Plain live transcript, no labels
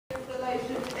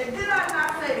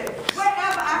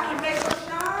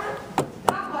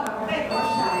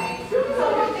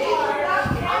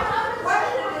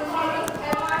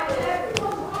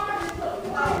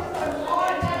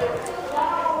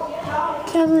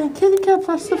then kitty cat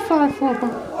press the 5 floor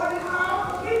button.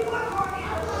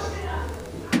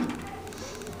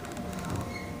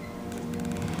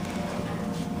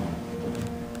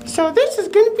 So this is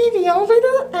going to be the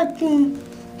elevator at the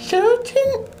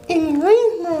Sheraton in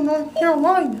Greensboro, North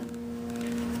Carolina.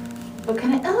 What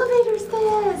kind of elevator is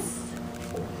this?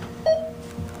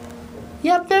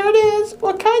 Yep, there it is.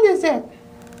 What kind is it?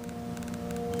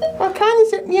 What kind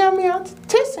is it? Meow meow. It's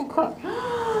Thyssenkrupp.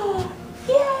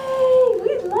 Yay!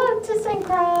 We love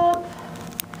Thyssenkrupp.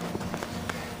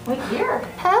 What year?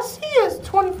 Capacity is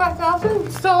 25,000.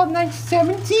 Installed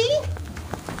 1970.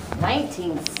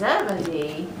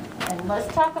 1970. And let's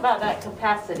talk about that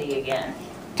capacity again.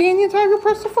 Daniel Tiger,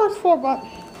 press the first floor button.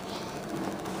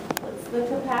 What's the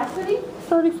capacity?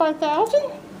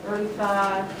 35,000.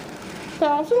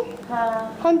 35,000.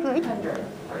 100. 3,500.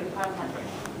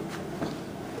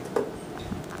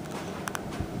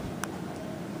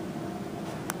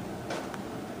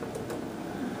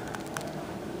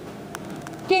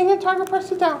 Daniel Tiger, press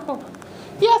the down floor.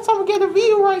 Yes, I'm gonna get a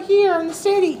view right here in the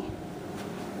city.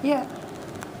 Yeah.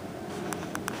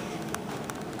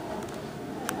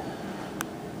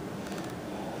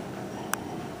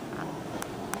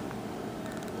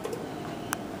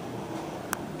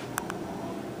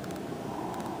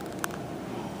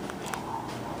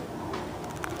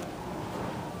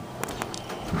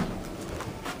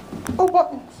 Oh,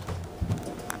 buttons.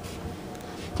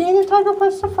 Daniel Tiger,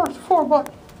 press the first floor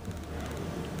button.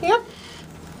 Yep.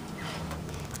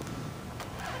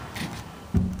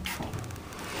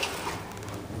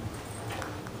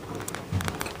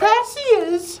 Capacity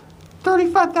is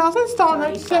 35,000, installed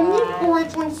 1970,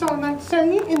 originally installed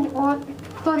 1970, and or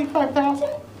 35,000.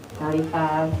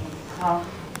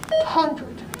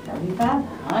 3,500.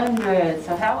 3,500.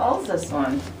 So how old is this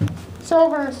one?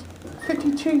 Silver's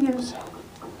 52 years.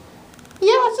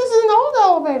 Yes, this is an old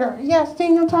elevator. Yes,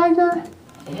 Daniel Tiger.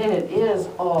 It is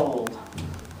old.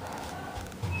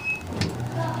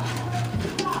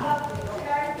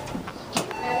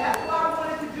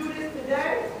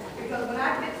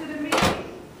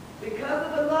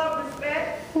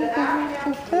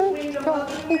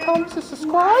 Come to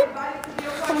subscribe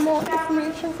for more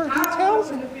information for details,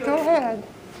 and go ahead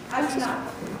and subscribe.